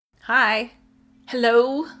Hi.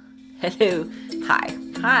 Hello. Hello. Hi.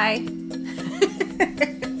 Hi.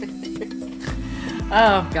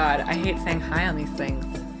 Oh, God. I hate saying hi on these things.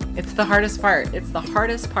 It's the hardest part.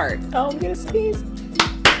 Oh, I'm going to sneeze.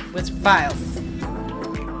 Wizard Files.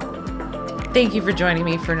 Thank you for joining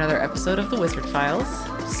me for another episode of the Wizard Files.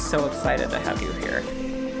 So excited to have you here.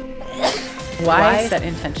 Why set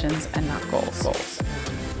intentions and not goals?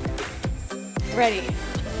 Ready.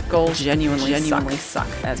 Goals genuinely suck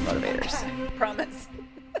as motivators. Okay. Promise.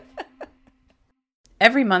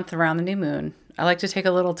 Every month around the new moon, I like to take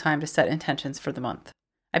a little time to set intentions for the month.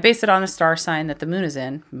 I base it on the star sign that the moon is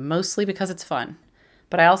in, mostly because it's fun.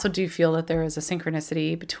 But I also do feel that there is a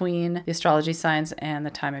synchronicity between the astrology signs and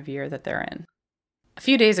the time of year that they're in. A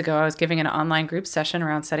few days ago, I was giving an online group session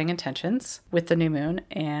around setting intentions with the new moon,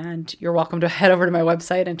 and you're welcome to head over to my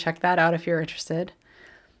website and check that out if you're interested.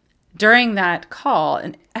 During that call,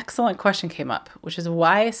 an excellent question came up, which is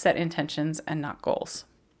why set intentions and not goals?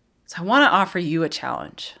 So I want to offer you a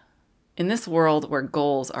challenge. In this world where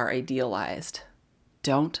goals are idealized,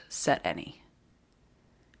 don't set any.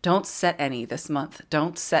 Don't set any this month.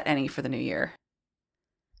 Don't set any for the new year.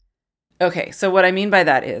 Okay, so what I mean by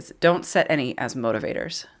that is don't set any as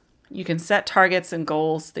motivators. You can set targets and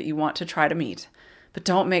goals that you want to try to meet, but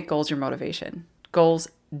don't make goals your motivation. Goals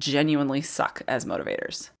genuinely suck as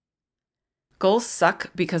motivators. Goals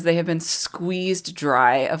suck because they have been squeezed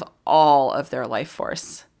dry of all of their life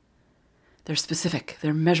force. They're specific,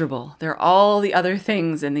 they're measurable, they're all the other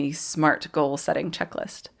things in the SMART goal setting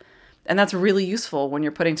checklist. And that's really useful when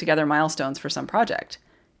you're putting together milestones for some project.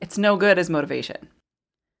 It's no good as motivation.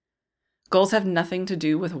 Goals have nothing to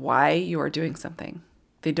do with why you are doing something.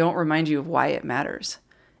 They don't remind you of why it matters.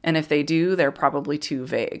 And if they do, they're probably too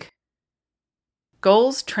vague.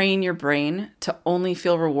 Goals train your brain to only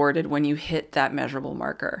feel rewarded when you hit that measurable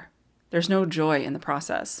marker. There's no joy in the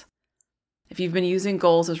process. If you've been using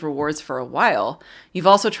goals as rewards for a while, you've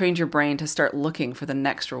also trained your brain to start looking for the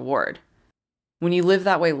next reward. When you live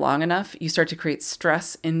that way long enough, you start to create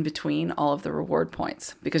stress in between all of the reward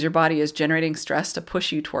points because your body is generating stress to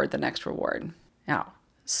push you toward the next reward. Now,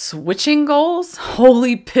 switching goals?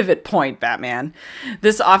 Holy pivot point, Batman.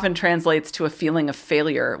 This often translates to a feeling of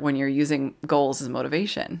failure when you're using goals as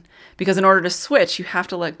motivation. Because in order to switch, you have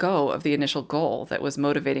to let go of the initial goal that was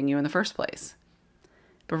motivating you in the first place.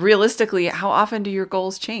 But realistically, how often do your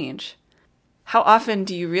goals change? How often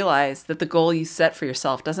do you realize that the goal you set for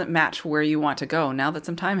yourself doesn't match where you want to go now that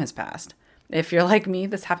some time has passed? If you're like me,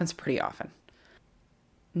 this happens pretty often.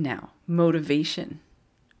 Now, motivation.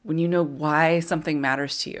 When you know why something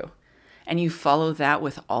matters to you and you follow that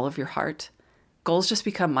with all of your heart, goals just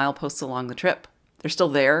become mileposts along the trip. They're still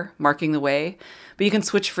there, marking the way, but you can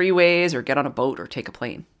switch freeways or get on a boat or take a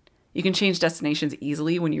plane. You can change destinations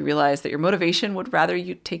easily when you realize that your motivation would rather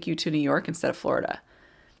you take you to New York instead of Florida.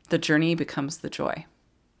 The journey becomes the joy.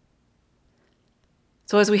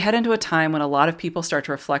 So as we head into a time when a lot of people start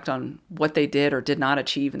to reflect on what they did or did not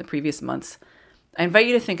achieve in the previous months, I invite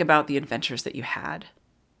you to think about the adventures that you had.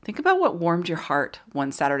 Think about what warmed your heart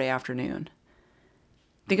one Saturday afternoon.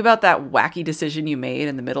 Think about that wacky decision you made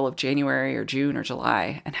in the middle of January or June or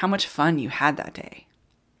July and how much fun you had that day.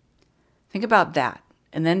 Think about that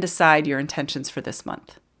and then decide your intentions for this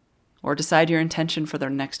month or decide your intention for the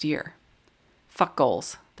next year. Fuck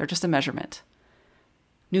goals. They're just a measurement.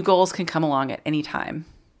 New goals can come along at any time.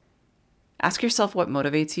 Ask yourself what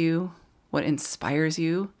motivates you, what inspires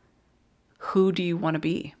you, who do you want to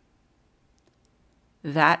be?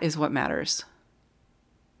 That is what matters.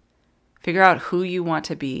 Figure out who you want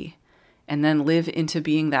to be and then live into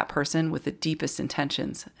being that person with the deepest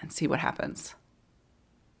intentions and see what happens.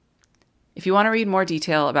 If you want to read more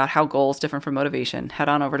detail about how goals differ from motivation, head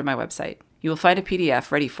on over to my website. You will find a PDF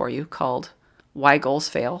ready for you called Why Goals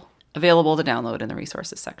Fail, available to download in the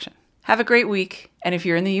resources section. Have a great week, and if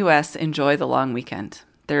you're in the US, enjoy the long weekend.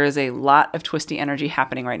 There is a lot of twisty energy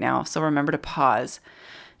happening right now, so remember to pause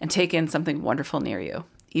and take in something wonderful near you.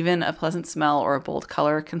 Even a pleasant smell or a bold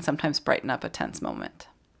color can sometimes brighten up a tense moment.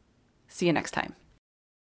 See you next time.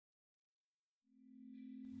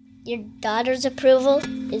 Your daughter's approval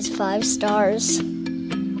is 5 stars.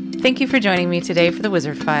 Thank you for joining me today for the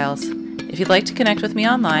Wizard Files. If you'd like to connect with me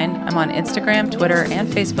online, I'm on Instagram, Twitter, and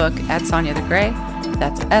Facebook at Sonia the Grey.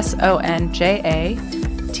 That's SONJATHEGREY.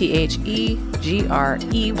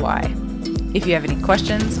 If you have any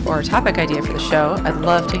questions or a topic idea for the show, I'd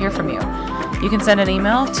love to hear from you. You can send an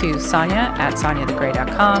email to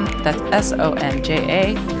sonia@soniathegrey.com. That's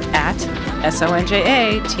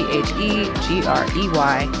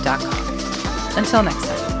SONJA@SONJATHEGREY.com. Until next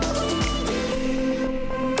time.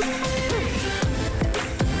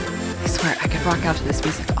 I swear I could rock out to this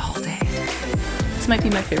music all day. This might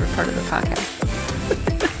be my favorite part of the podcast.